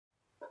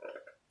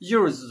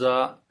use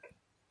the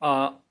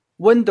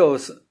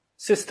Windows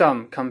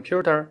system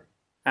computer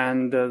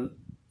and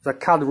the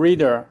card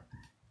reader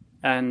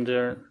and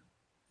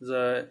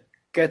the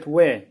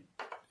gateway.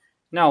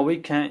 Now we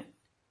can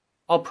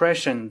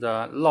operation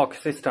the lock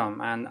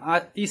system and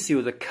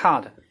issue the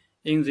card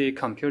in the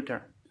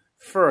computer.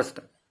 First,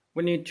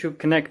 we need to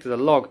connect the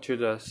lock to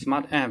the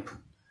smart amp.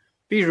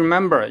 Be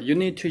remember, you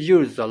need to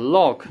use the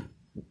lock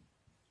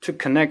to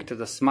connect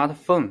the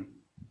smartphone.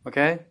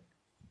 Okay?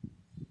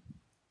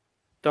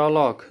 Door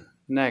lock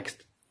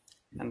next,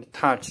 and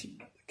touch the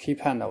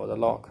keypad of the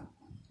lock,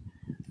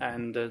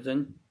 and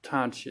then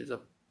touch the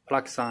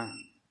plug sign.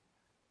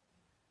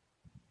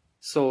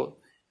 So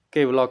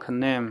give lock a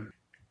name.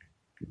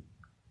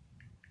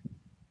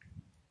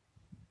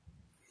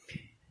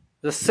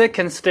 The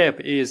second step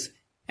is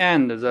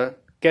add the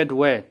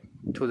gateway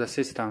to the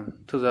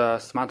system, to the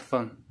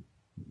smartphone.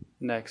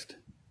 Next.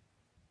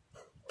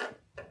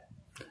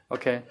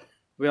 Okay,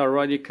 we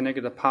already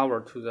connected the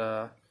power to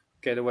the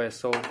gateway,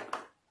 so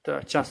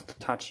just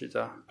touch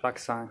the plug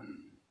sign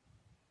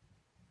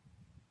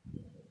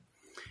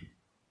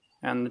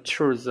and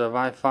choose the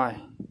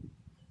Wi-Fi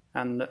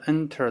and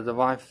enter the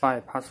Wi-Fi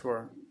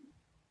password.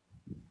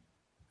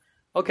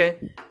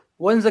 Okay,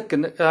 when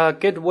the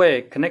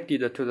gateway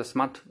connected to the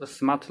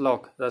smart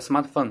lock, the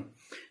smartphone,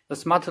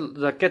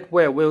 the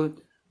gateway will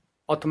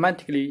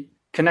automatically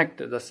connect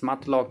the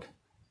smart lock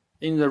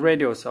in the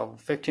radius of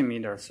 50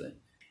 meters.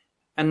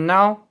 And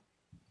now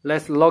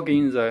let's log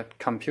in the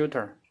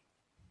computer,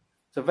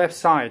 the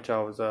website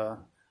of the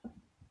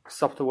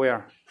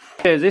software.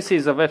 Okay, this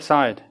is the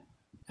website,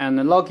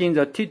 and log in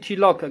the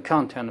TTLock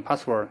account and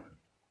password.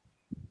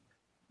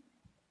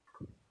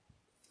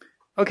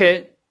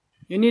 Okay,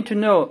 you need to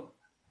know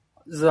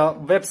the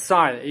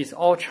website is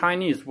all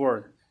Chinese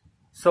word,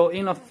 so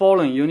in the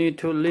following you need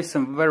to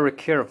listen very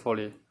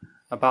carefully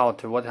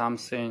about what I'm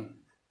saying.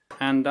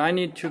 And I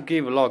need to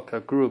give lock a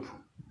group,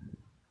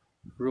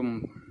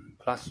 room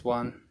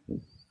 +1,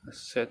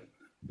 set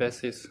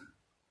basis,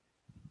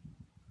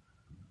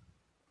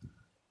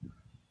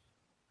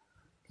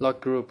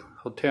 lock group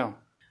hotel.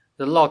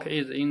 The lock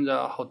is in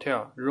the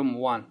hotel, room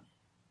 1,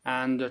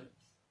 and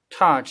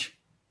touch.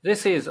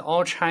 This is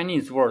all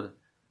Chinese word.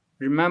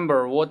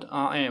 Remember what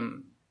I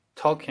am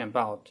talking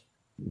about.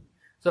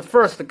 The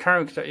first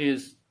character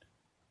is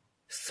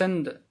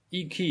send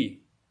E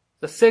key.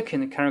 The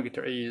second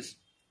character is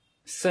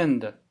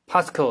send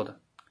passcode.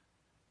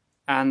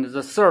 And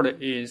the third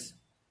is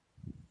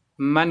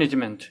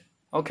management.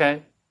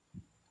 Okay.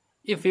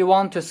 If you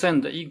want to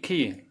send E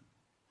key,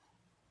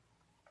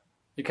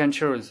 you can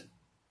choose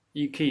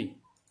E key.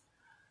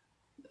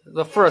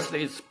 The first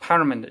is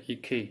permanent E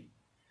key,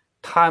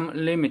 time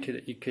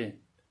limited E key,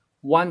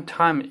 one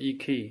time E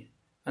key,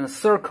 and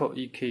circle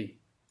E key.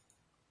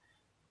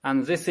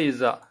 And this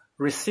is a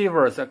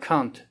receiver's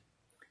account.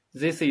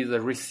 This is the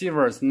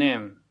receiver's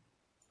name.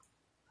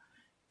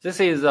 This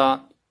is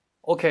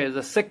okay,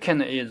 the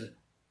second is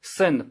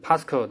send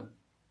passcode.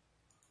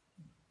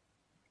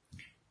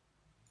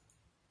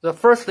 The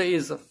first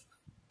is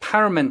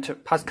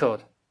permanent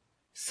passcode.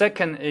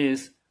 Second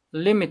is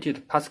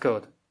limited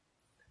passcode.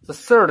 The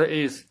third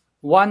is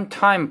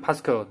one-time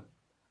passcode.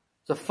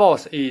 The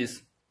fourth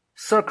is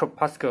circle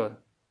passcode.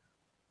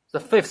 The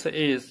fifth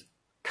is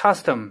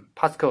custom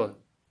passcode.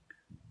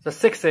 The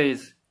sixth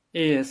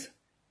is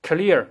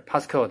clear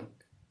passcode.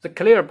 The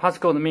clear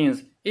passcode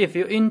means if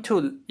you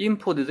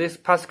input this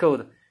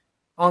passcode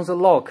on the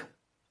lock,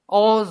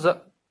 all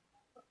the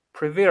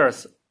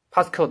previous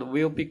passcode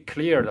will be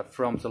cleared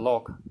from the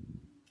lock.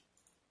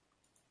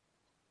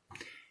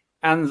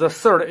 And the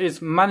third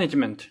is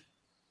management.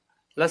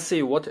 Let's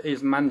see what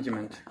is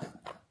management.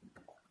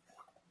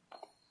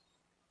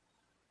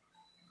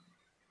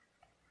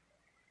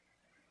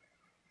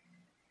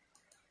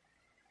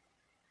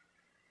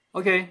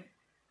 Okay.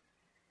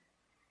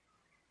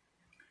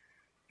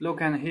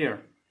 Look at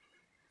here.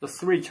 The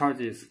three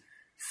choices: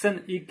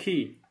 send E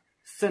key,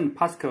 send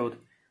passcode,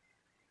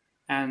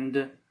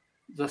 and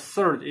the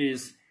third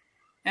is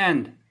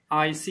end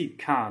IC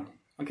card.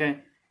 Okay.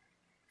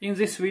 In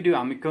this video,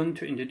 I'm going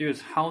to introduce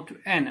how to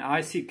end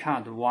IC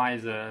card via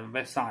the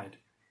website.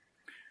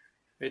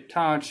 We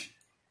touch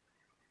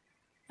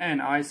end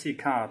IC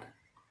card,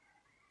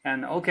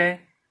 and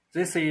okay,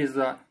 this is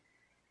the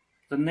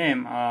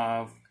name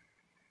of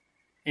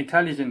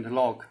intelligent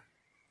lock.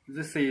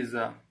 This is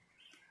the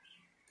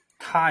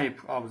type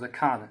of the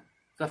card.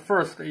 The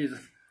first is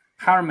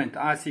permanent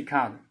IC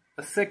card.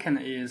 The second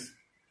is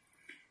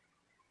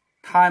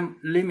time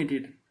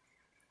limited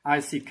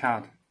IC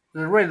card.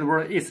 The red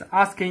word is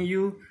asking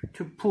you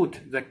to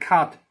put the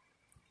card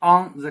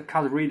on the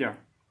card reader.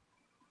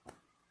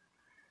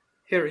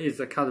 Here is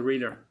the card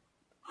reader.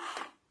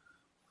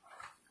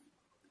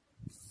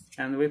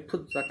 And we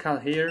put the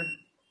card here.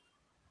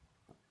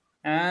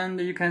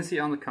 And you can see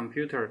on the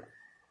computer,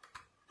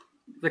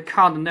 the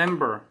card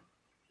number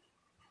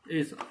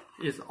is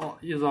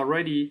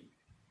already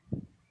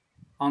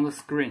on the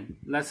screen.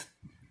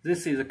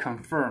 This is a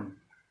confirm.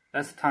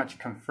 Let's touch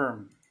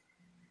confirm.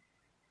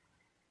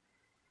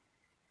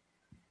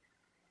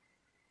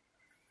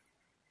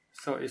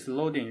 So it's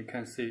loading, you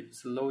can see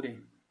it's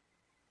loading.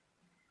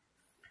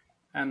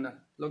 And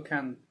look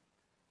at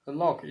the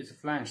lock is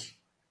flash.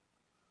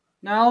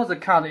 Now the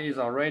card is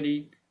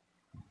already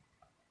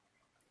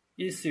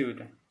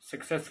issued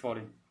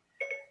successfully.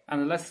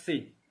 And let's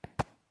see.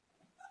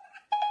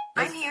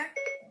 I'm here.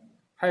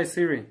 Hi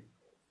Siri,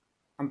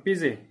 I'm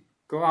busy.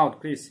 Go out,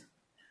 please.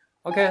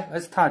 Okay,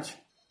 let's touch.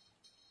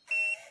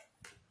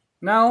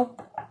 Now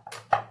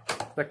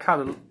the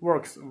card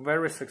works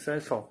very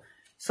successful.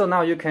 So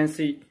now you can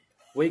see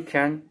we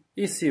can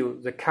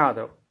issue the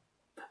card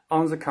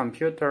on the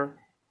computer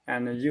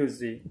and use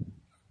the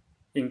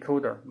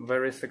encoder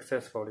very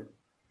successfully.